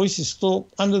Larry's voice is still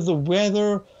under the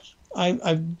weather.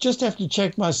 I just have to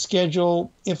check my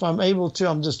schedule. If I'm able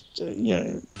to,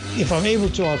 if I'm able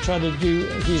to, I'll try to do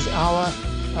his hour.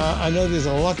 I know there's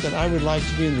a lot that I would like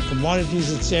to do in the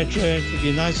commodities, etc. It would be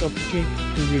a nice opportunity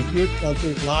to review it. I'll do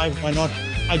it live. Why not?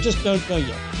 I just don't know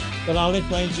yet. But I'll let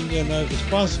my engineer know if it's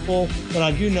possible. But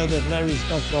I do know that Larry's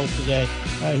not well today.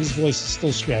 His voice is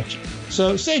still scratchy.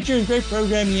 So stay tuned. Great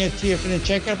programming at TFNN.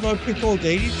 Check out my quick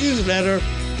daily newsletter.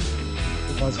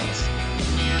 It was awesome.